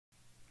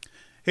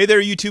Hey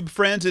there, YouTube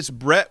friends. It's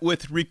Brett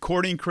with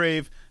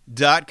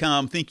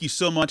recordingcrave.com. Thank you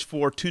so much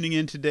for tuning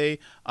in today.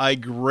 I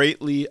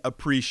greatly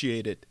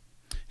appreciate it.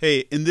 Hey,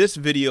 in this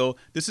video,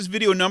 this is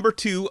video number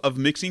 2 of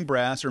Mixing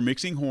Brass or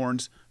Mixing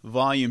Horns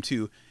Volume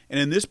 2. And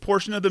in this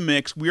portion of the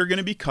mix, we are going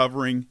to be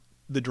covering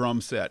the drum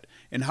set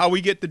and how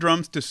we get the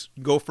drums to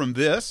go from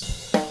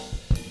this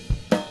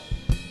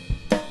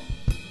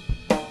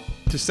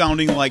to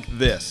sounding like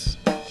this.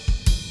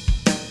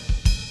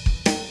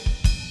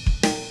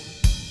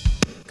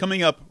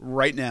 Coming up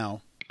right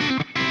now.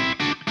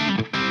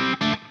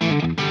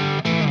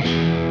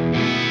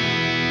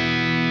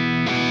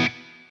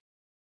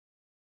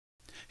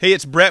 Hey,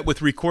 it's Brett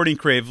with Recording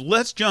Crave.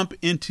 Let's jump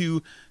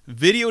into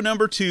video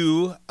number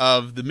 2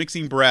 of the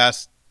Mixing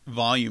Brass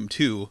Volume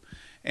 2.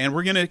 And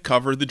we're going to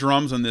cover the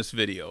drums on this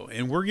video.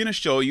 And we're going to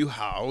show you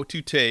how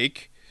to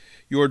take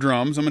your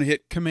drums. I'm going to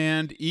hit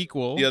Command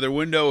equal the other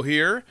window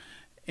here.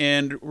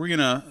 And we're going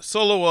to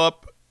solo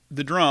up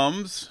the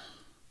drums.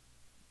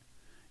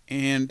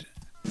 And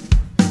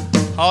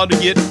how to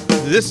get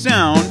this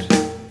sound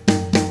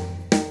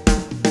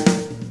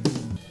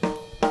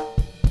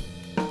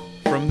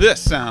from this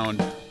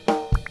sound.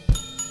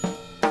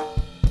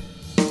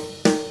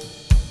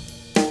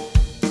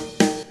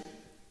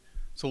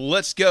 So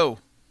let's go.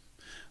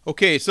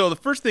 Okay, so the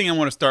first thing I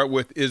want to start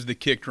with is the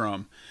kick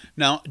drum.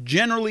 Now,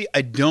 generally,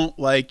 I don't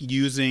like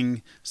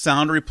using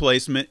sound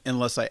replacement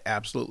unless I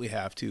absolutely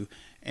have to.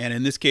 And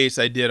in this case,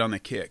 I did on the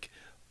kick.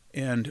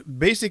 And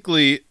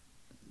basically,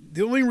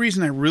 the only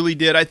reason I really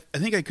did, I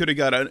think I could have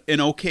got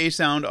an okay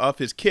sound off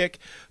his kick,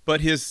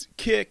 but his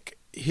kick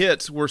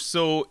hits were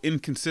so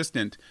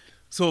inconsistent.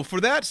 So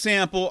for that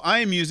sample, I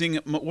am using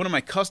one of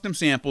my custom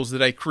samples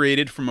that I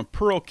created from a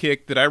Pearl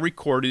kick that I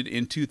recorded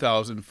in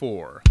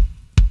 2004.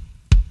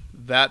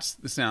 That's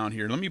the sound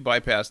here. Let me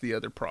bypass the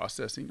other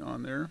processing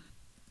on there.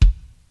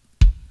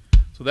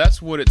 So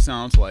that's what it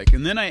sounds like.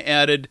 And then I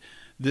added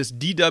this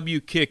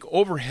DW kick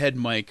overhead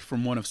mic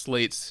from one of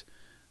Slate's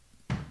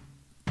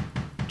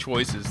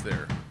choices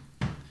there.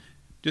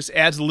 Just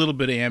adds a little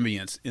bit of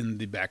ambience in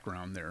the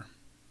background there.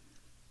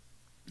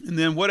 And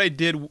then what I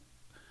did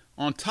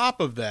on top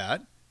of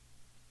that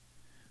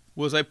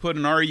was I put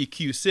an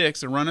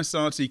REQ6, a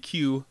Renaissance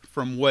EQ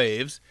from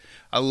Waves.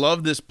 I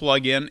love this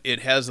plug-in. It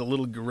has a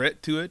little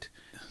grit to it.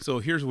 So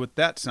here's what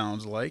that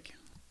sounds like.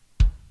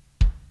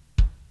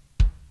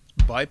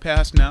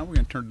 Bypass now. We're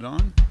going to turn it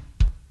on.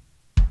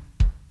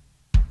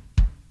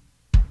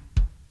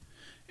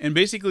 And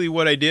basically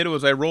what I did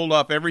was I rolled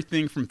off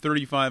everything from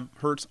 35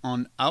 hertz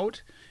on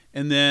out,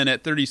 and then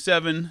at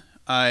 37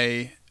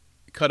 I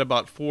cut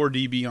about 4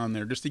 dB on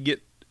there just to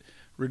get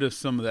rid of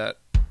some of that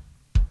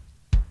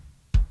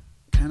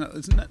kind of,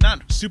 it's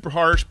not super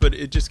harsh, but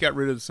it just got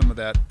rid of some of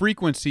that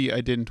frequency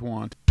I didn't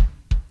want.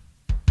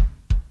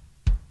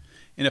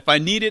 And if I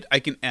need it,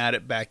 I can add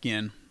it back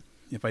in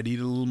if I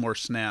need a little more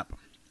snap.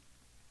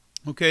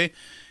 Okay.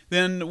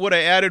 Then what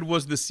I added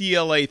was the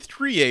CLA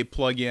 3A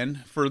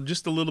plug-in for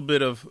just a little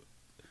bit of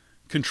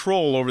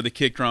control over the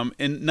kick drum.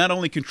 And not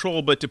only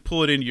control, but to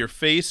pull it into your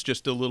face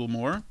just a little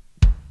more.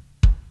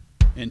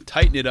 And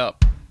tighten it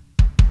up.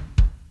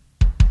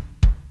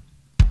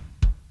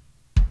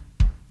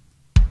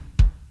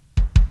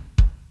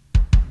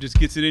 Just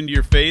gets it into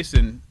your face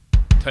and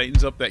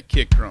tightens up that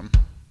kick drum.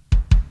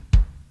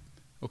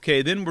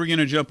 Okay, then we're going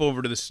to jump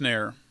over to the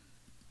snare.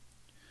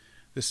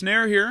 The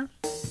snare here.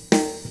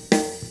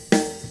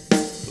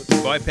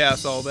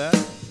 Bypass all that.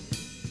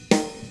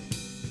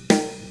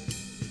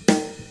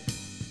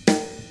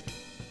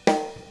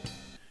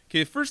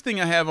 Okay, the first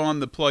thing I have on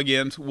the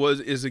plugins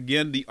is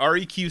again the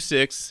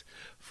REQ6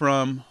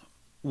 from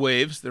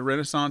Waves, the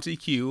Renaissance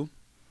EQ.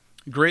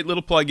 Great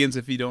little plugins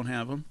if you don't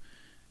have them.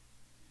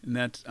 And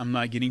that's, I'm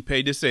not getting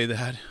paid to say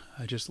that.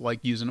 I just like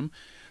using them.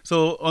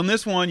 So on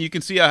this one, you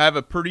can see I have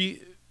a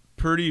pretty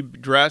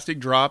drastic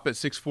drop at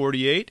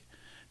 648.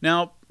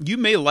 Now, you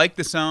may like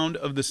the sound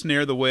of the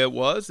snare the way it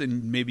was,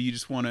 and maybe you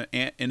just want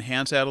to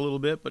enhance that a little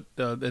bit, but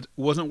that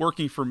wasn't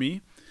working for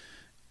me.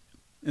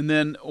 And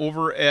then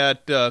over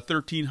at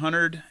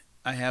 1300,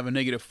 I have a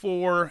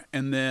 -4,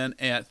 and then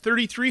at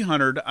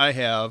 3300, I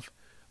have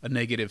a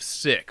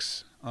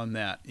 -6 on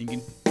that. You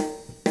can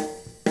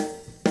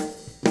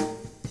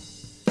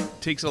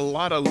takes a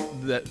lot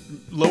of that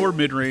lower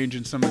mid-range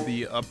and some of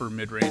the upper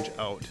mid-range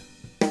out,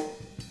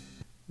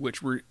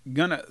 which we're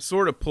gonna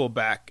sort of pull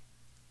back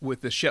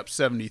with the Shep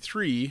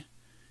 73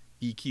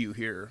 EQ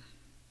here.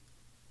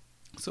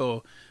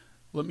 So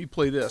let me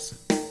play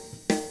this.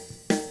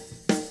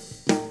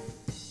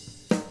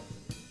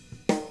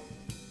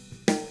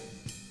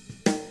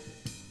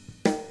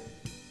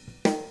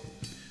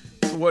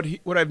 So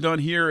what I've done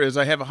here is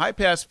I have a high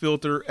pass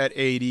filter at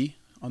 80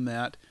 on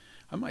that.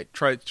 I might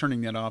try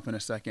turning that off in a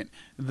second.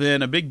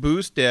 Then a big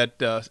boost at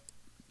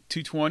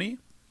 220.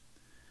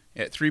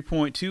 At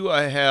 3.2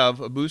 I have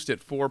a boost at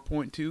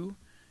 4.2.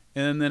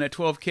 And then at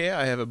 12K,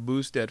 I have a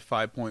boost at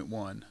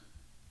 5.1.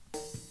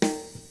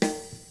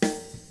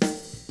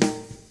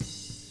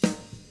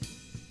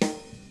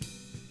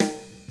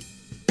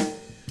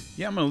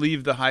 Yeah, I'm going to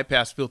leave the high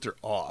pass filter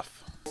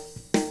off.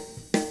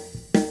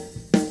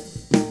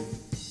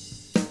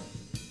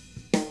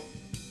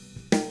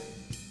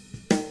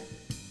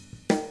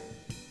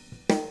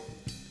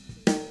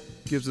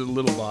 gives it a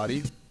little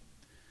body.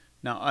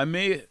 Now I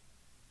may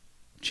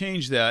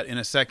change that in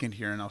a second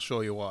here, and I'll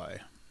show you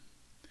why.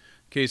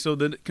 Okay, so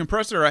the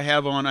compressor I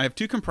have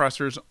two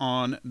compressors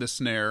on the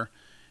snare,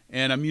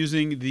 and I'm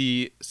using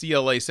the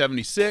CLA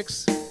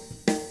 76,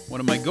 one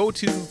of my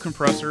go-to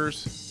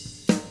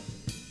compressors.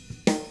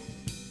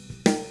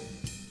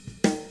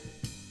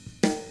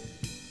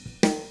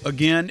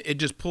 Again, it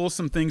just pulls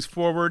some things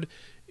forward.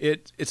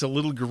 It's a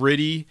little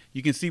gritty.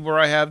 You can see where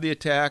I have the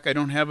attack. I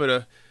don't have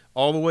it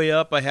all the way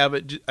up. I have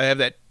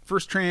that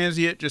first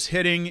transient just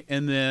hitting,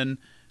 and then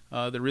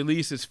the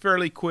release is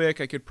fairly quick.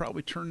 I could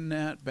probably turn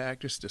that back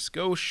just a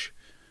skosh.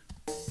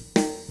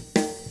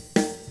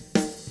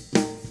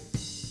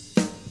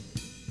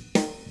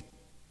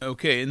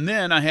 Okay, and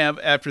then I have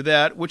after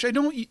that, which I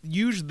don't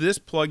use this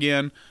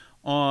plug-in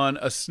on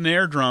a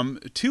snare drum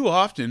too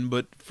often,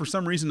 but for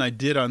some reason I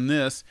did on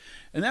this,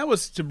 and that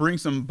was to bring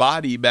some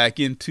body back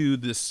into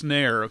the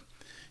snare.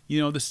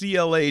 You know, the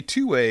CLA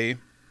 2A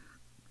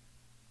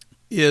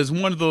is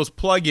one of those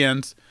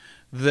plug-ins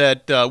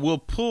that will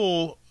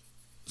pull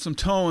some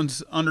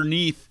tones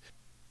underneath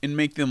and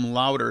make them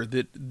louder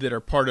that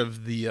are part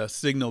of the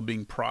signal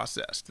being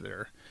processed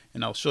there.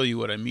 And I'll show you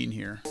what I mean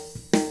here.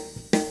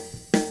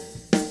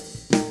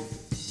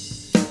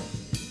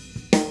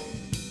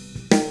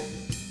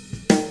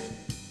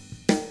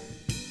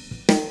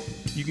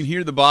 You can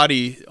hear the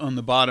body on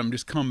the bottom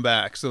just come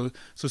back. So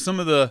some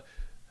of the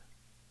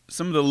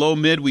low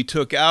mid we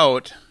took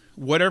out,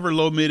 whatever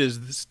low mid is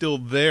still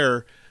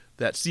there,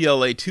 that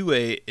CLA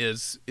 2A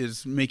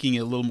is making it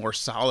a little more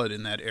solid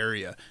in that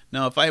area.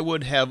 Now, if I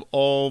would have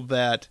all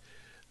that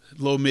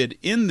low mid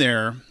in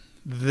there,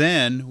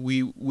 then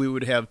we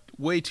would have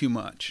way too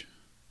much.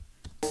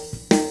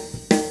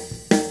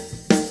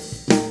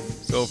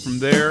 So from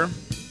there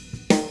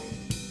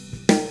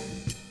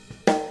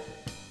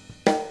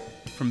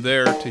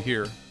to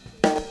here.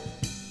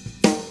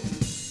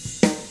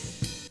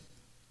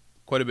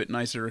 Quite a bit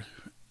nicer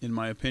in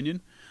my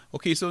opinion.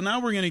 Okay, so now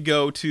we're going to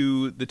go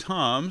to the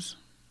toms.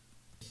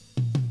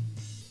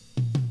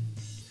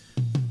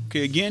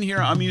 Okay, again here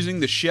I'm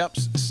using the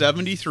Sheps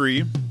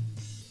 73.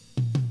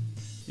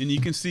 And you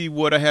can see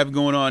what I have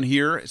going on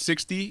here.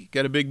 60,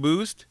 got a big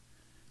boost.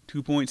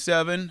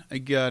 2.7, I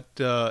got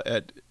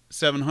at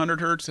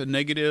 700 hertz, a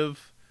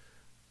negative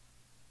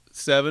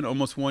 7,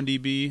 almost 1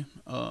 dB.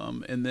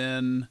 And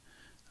then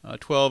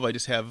 12, I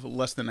just have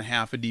less than a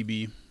half a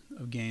dB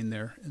of gain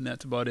there. And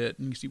that's about it.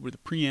 And you can see where the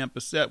preamp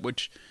is set,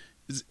 which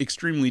is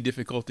extremely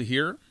difficult to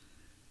hear.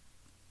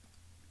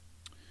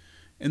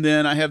 And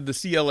then I have the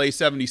CLA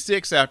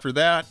 76 after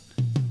that.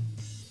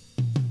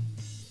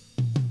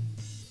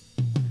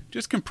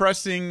 Just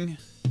compressing,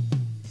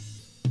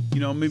 you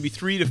know, maybe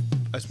 3 to,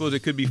 I suppose it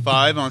could be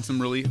 5 on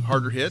some really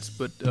harder hits,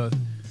 but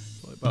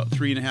about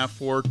 3.5,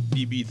 4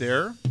 dB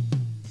there.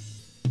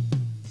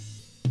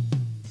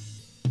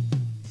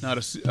 I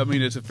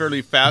mean, it's a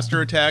fairly faster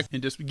attack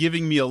and just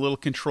giving me a little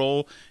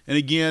control. And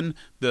again,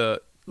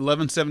 the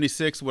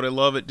 1176, what I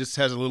love, it just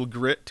has a little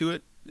grit to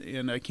it,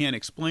 and I can't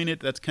explain it.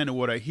 That's kind of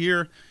what I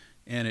hear,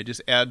 and it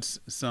just adds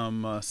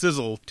some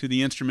sizzle to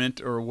the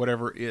instrument or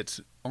whatever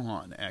it's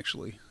on,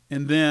 actually.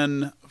 And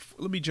then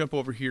let me jump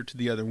over here to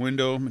the other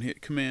window. I'm going to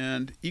hit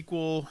Command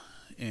equal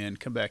and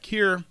come back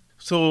here.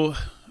 So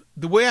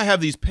the way I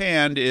have these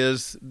panned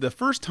is the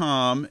first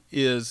tom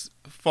is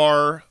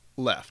far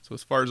left, so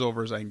as far as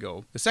over as I can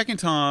go. The second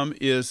tom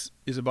is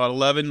about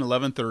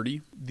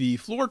 11:30. The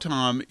floor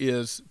tom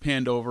is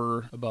panned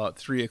over about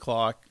 3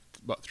 o'clock,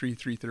 about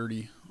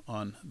 3:30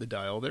 on the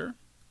dial there.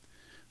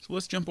 So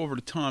let's jump over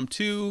to tom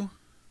 2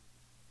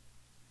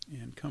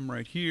 and come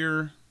right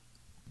here.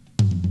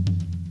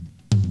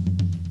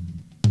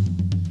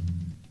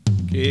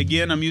 Okay,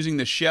 again, I'm using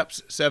the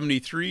Sheps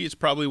 73. It's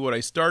probably what I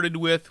started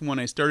with when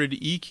I started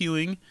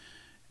EQing,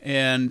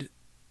 and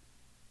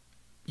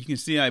you can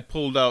see I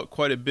pulled out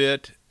quite a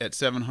bit at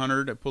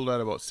 700. I pulled out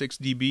about 6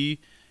 dB,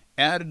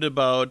 added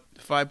about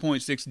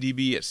 5.6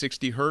 dB at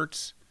 60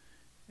 hertz,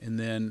 and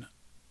then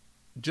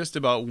just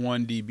about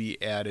 1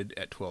 dB added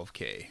at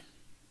 12K.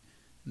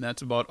 And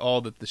that's about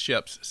all that the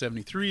Sheps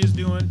 73 is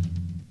doing,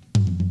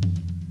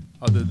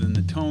 other than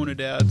the tone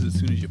it adds as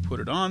soon as you put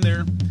it on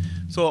there.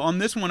 So on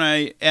this one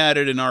I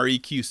added an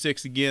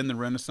REQ6 again, the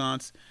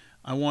Renaissance.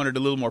 I wanted a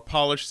little more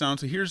polished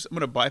sound, so I'm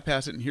going to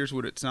bypass it, and here's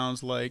what it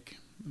sounds like.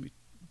 Let me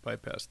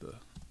bypass the...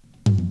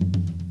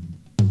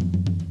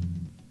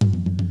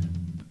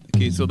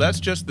 Okay, so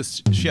that's just the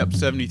Sheps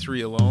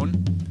 73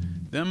 alone.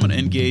 Then I'm going to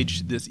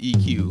engage this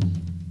EQ.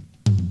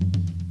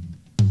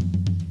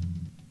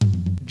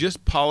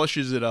 Just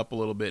polishes it up a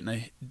little bit, and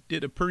I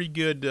did a pretty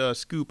good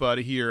scoop out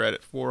of here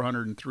at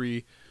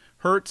 403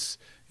 hertz,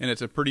 and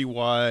it's a pretty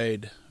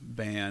wide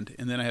band.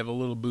 And then I have a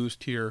little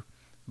boost here,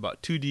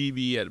 about 2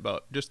 dB at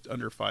about just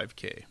under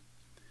 5K.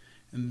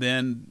 And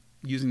then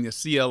using the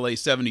CLA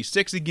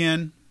 76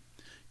 again,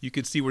 you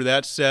can see where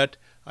that's set.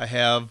 I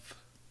have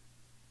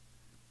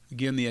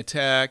again the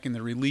attack and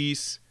the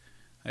release.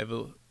 I have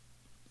a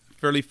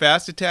fairly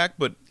fast attack,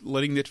 but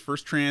letting that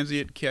first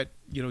transient get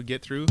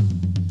through.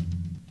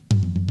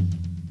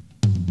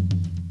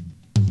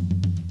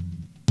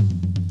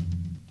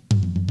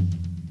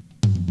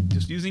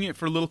 Just using it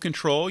for a little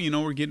control. You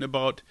know, we're getting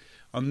about,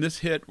 on this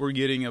hit, we're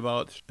getting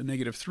about a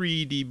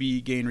 -3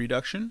 dB gain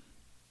reduction.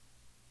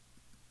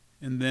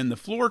 And then the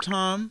floor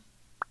tom,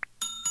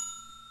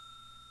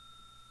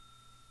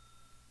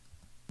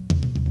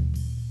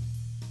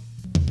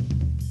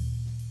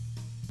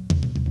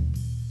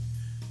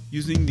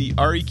 using the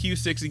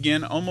REQ6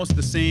 again, almost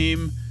the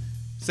same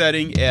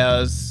setting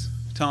as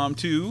Tom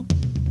 2,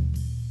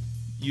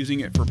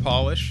 using it for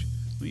polish.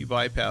 Let me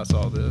bypass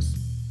all this.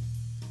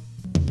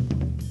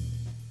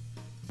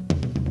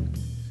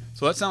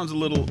 So that sounds a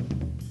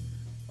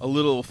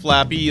little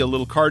flappy, a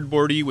little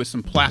cardboardy with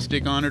some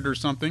plastic on it or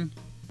something.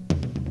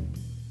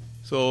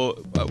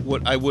 So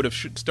what I would have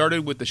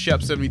started with the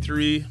Shep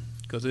 73,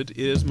 because it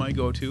is my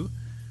go-to.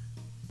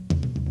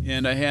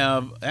 And I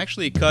have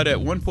actually a cut at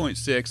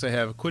 1.6. I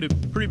have quite a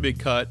pretty big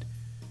cut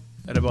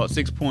at about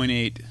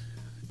 6.8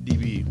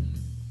 dB.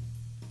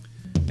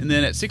 And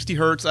then at 60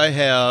 hertz, I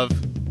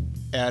have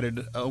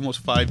added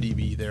almost 5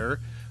 dB there.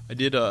 I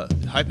did a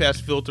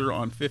high-pass filter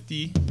on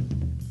 50,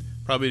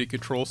 probably to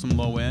control some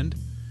low end.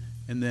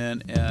 And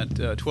then at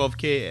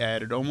 12K, I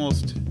added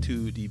almost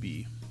 2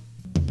 dB.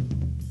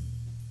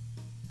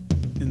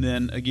 And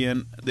then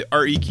again, the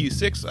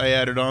REQ6 I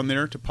added on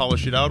there to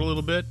polish it out a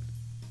little bit.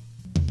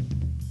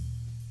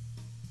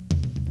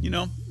 You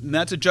know, and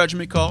that's a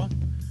judgment call.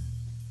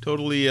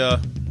 Totally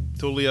up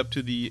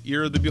to the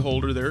ear of the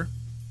beholder there.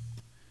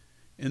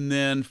 And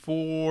then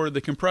for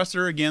the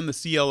compressor, again, the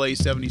CLA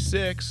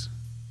 76.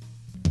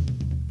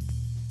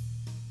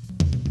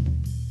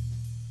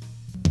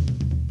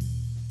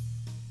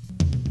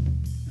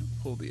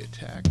 Pull the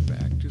attack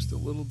back just a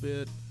little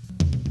bit.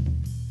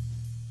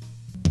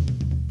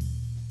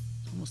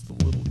 It's almost a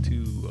little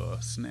too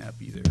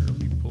snappy there. Let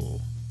me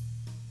pull.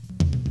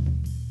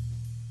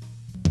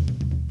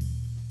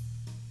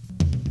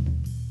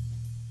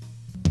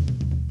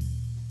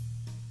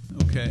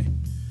 Okay.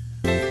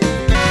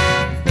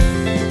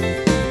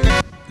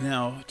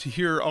 Now, to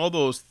hear all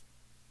those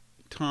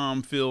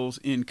tom fills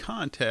in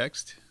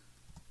context,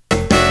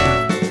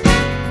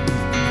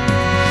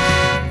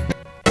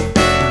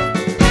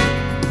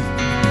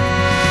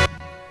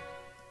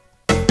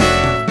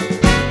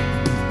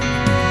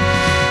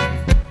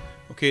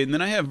 okay, and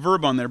then I have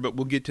verb on there, but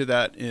we'll get to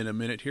that in a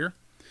minute here.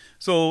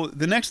 So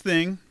the next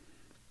thing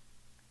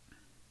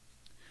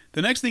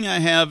I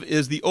have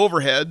is the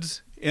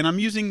overheads. And I'm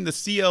using the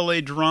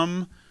CLA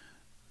drum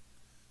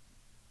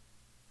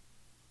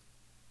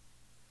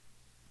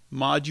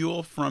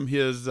module from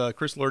his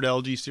Chris Lord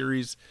LG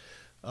series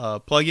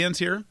plugins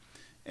here.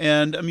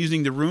 And I'm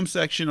using the room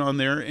section on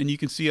there. And you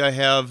can see I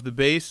have the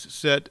bass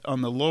set on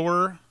the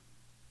lower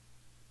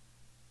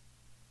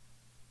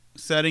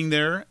setting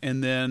there.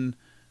 And then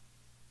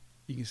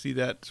you can see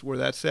that's where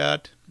that's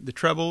at. The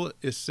treble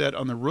is set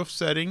on the roof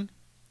setting.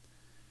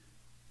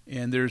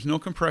 And there's no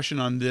compression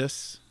on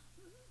this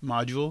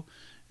module.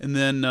 And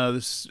then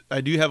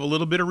I do have a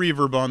little bit of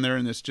reverb on there,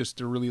 and it's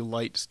just a really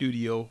light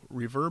studio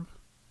reverb.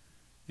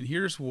 And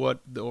here's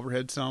what the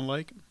overheads sound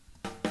like.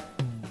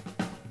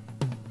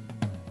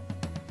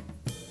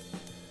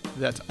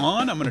 That's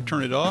on. I'm going to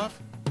turn it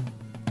off.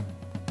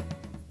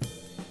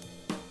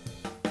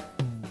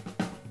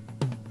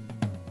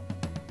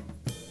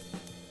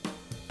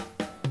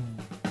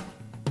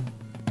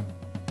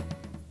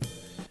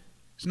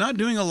 It's not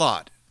doing a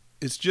lot.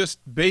 It's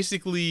just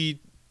basically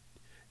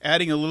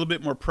adding a little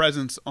bit more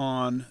presence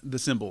on the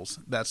cymbals.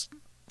 That's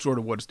sort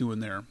of what it's doing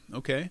there.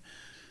 Okay,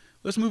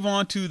 let's move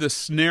on to the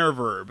snare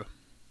verb.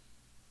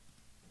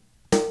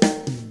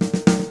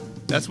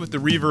 That's with the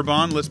reverb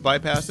on. Let's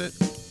bypass it.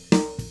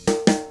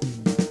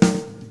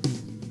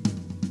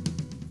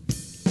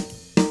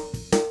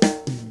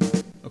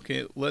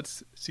 Okay,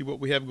 let's see what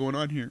we have going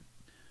on here.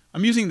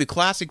 I'm using the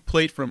classic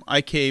plate from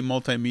IK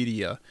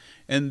Multimedia,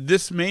 and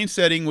this main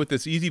setting with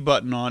this easy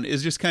button on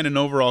is just kind of an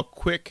overall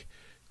quick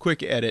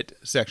edit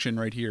section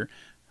right here.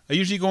 I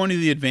usually go into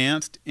the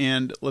advanced,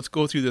 and let's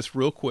go through this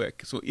real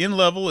quick. So in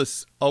level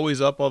is always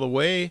up all the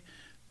way,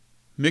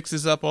 mix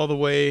is up all the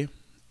way,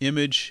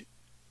 image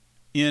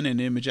in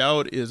and image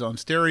out is on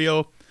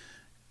stereo,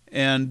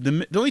 and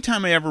the only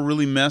time I ever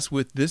really mess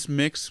with this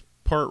mix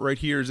part right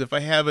here is if I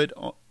have it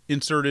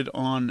inserted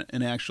on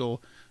an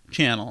actual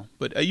channel.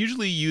 But I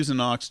usually use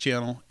an aux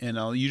channel, and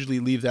I'll usually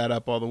leave that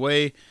up all the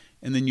way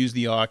and then use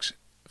the aux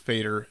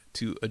fader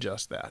to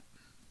adjust that.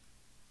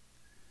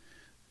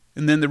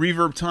 And then the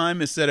reverb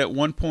time is set at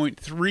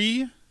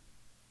 1.3.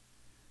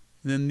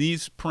 Then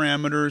these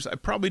parameters I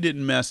probably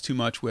didn't mess too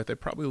much with. I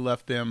probably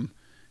left them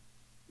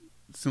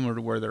similar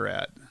to where they're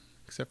at,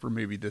 except for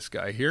maybe this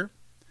guy here.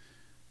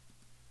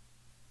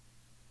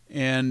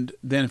 And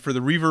then for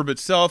the reverb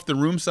itself, the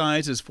room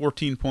size is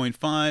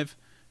 14.5.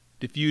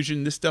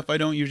 Diffusion, this stuff I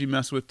don't usually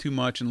mess with too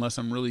much unless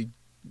I'm really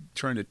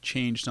trying to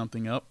change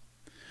something up.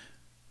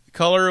 The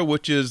color,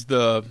 which is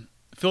the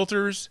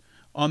filters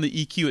on the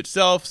EQ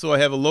itself. So I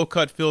have a low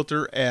cut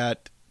filter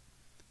at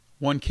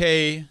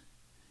 1K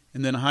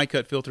and then a high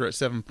cut filter at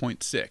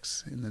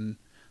 7.6. And then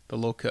the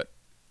low cut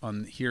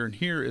on here and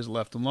here is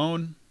left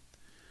alone.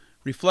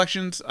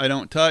 Reflections, I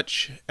don't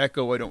touch.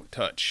 Echo, I don't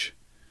touch.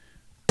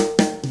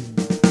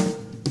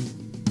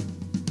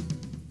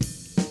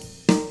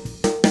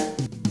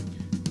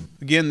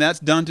 Again, that's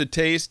done to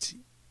taste.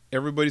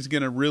 Everybody's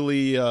going to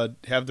really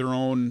have their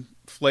own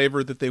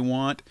flavor that they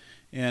want.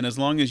 And as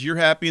long as you're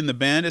happy and the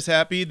band is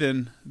happy,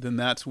 then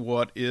that's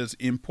what is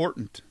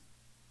important.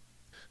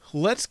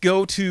 Let's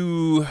go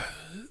to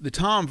the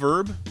tom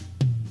verb.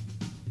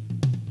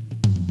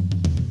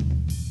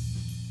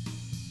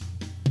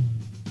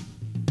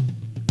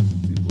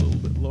 A little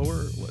bit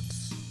lower.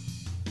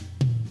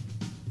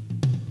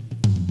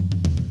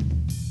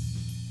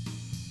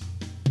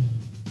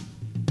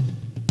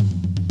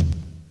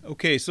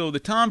 Okay, so the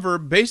tom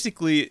verb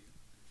basically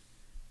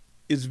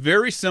is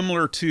very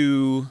similar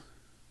to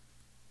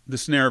the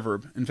snare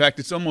verb. In fact,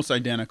 it's almost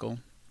identical.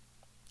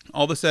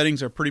 All the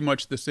settings are pretty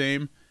much the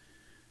same.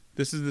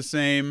 This is the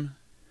same.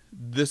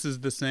 This is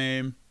the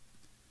same.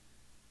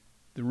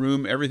 The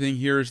room, everything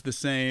here is the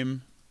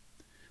same.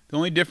 The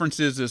only difference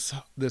is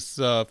this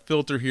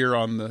filter here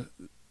on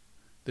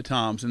the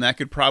toms, and that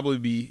could probably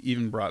be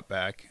even brought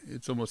back.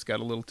 It's almost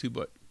got a little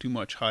too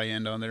much high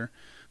end on there.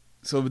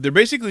 So they're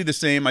basically the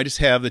same. I just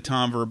have the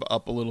tom verb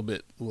up a little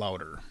bit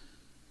louder.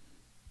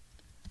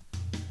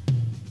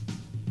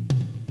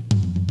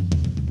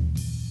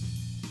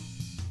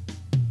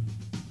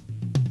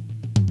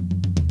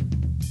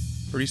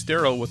 Pretty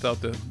sterile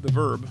without the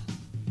verb.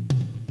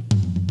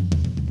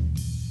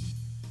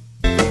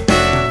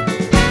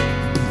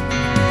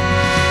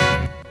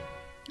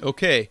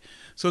 Okay,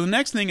 so the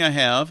next thing I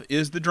have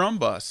is the drum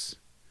bus.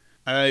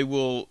 I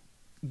will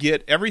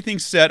get everything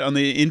set on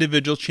the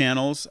individual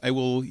channels. I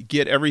will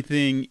get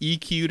everything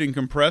EQ'd and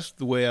compressed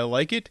the way I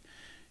like it.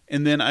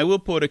 And then I will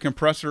put a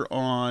compressor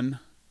on,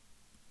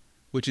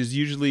 which is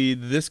usually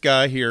this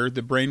guy here,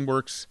 the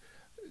Brainworks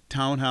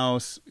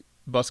Townhouse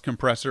bus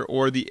compressor,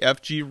 or the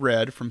FG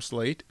Red from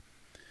Slate.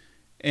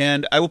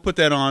 And I will put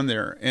that on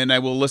there, and I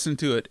will listen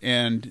to it.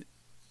 And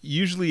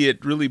usually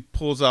it really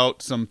pulls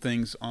out some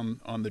things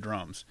on the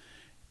drums.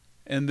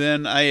 And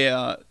then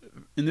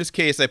in this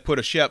case, I put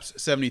a Sheps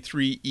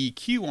 73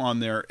 EQ on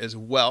there as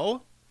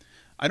well.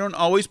 I don't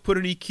always put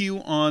an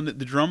EQ on the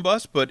drum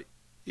bus, but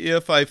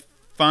if I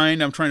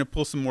find I'm trying to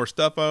pull some more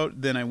stuff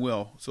out, then I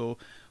will. So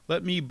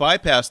let me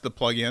bypass the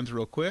plugins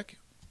real quick.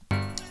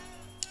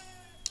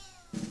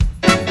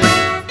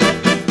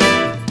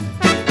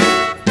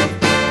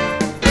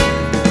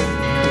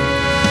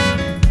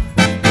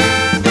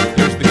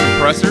 There's the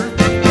compressor.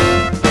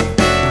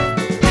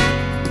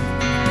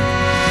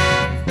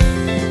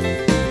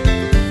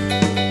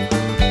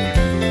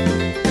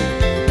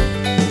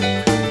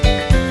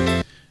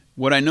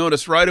 What I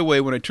notice right away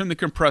when I turn the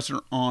compressor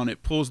on,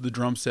 it pulls the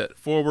drum set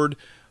forward.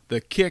 The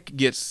kick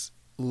gets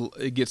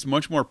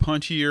much more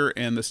punchier,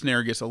 and the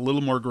snare gets a little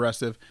more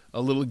aggressive,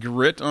 a little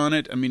grit on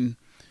it. I mean,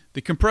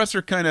 the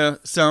compressor kind of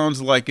sounds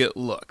like it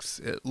looks.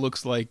 It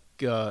looks like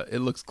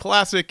it looks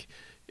classic.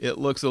 It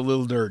looks a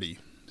little dirty.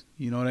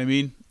 You know what I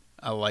mean?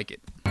 I like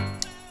it.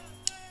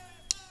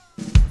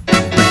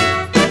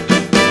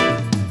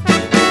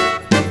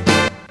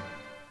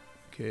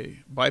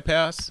 Okay,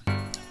 bypass.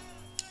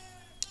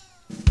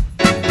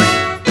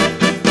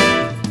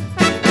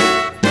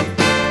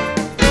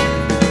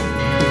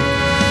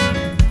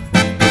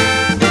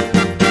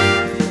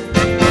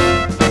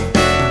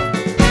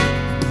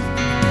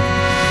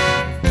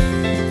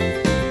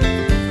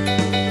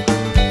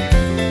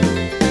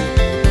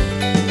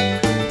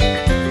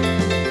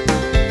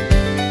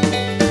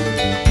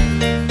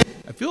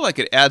 Like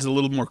it adds a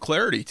little more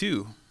clarity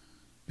too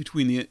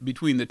between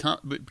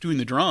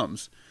the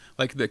drums.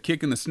 Like the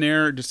kick and the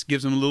snare just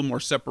gives them a little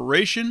more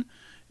separation,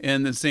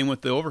 and then same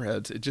with the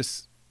overheads.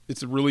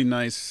 It's a really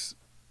nice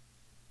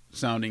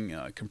sounding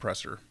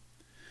compressor.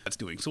 That's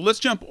doing. So let's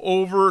jump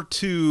over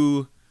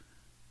to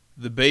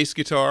the bass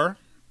guitar.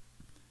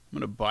 I'm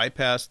going to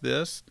bypass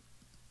this.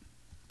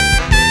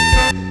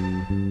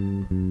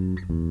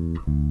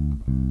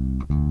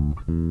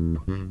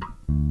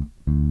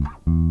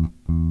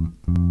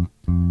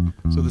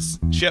 So the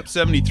Shep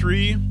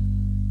 73,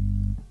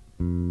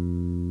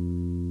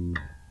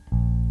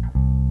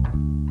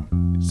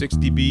 at 6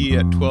 dB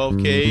at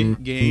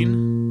 12K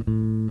gain,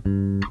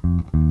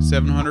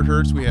 700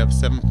 hertz we have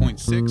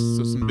 7.6,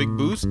 so some big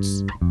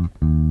boosts,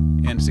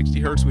 and 60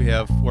 hertz we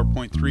have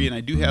 4.3, and I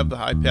do have the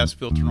high pass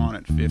filter on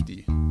at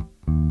 50.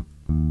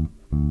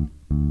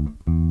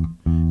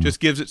 Just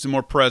gives it some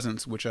more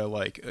presence, which I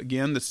like.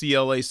 Again, the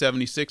CLA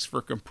 76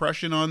 for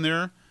compression on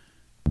there.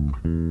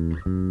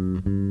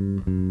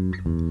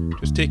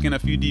 Just taking a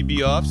few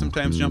dB off,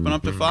 sometimes jumping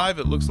up to 5,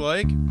 it looks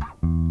like.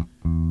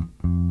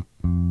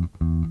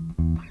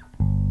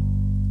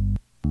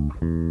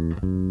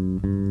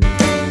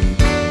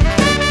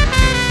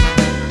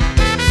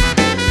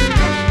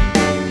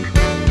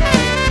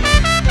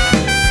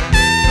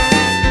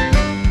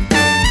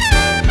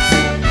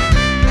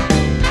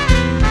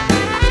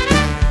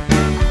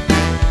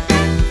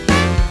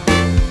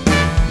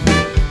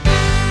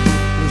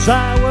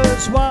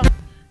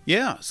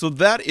 Yeah, so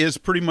that is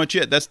pretty much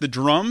it. That's the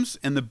drums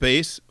and the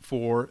bass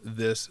for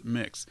this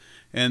mix.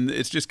 And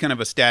it's just kind of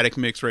a static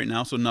mix right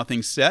now, so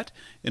nothing's set.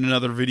 In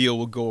another video,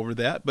 we'll go over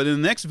that. But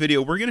in the next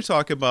video, we're going to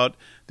talk about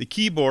the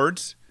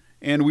keyboards,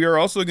 and we are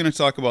also going to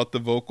talk about the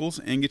vocals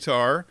and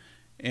guitar,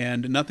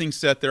 and nothing's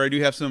set there. I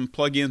do have some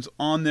plugins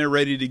on there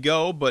ready to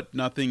go, but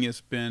nothing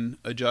has been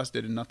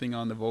adjusted and nothing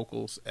on the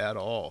vocals at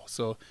all.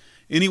 So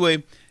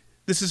anyway,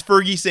 this is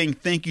Fergie saying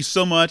thank you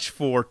so much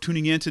for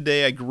tuning in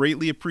today. I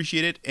greatly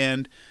appreciate it,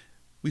 and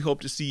we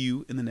hope to see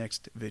you in the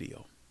next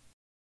video.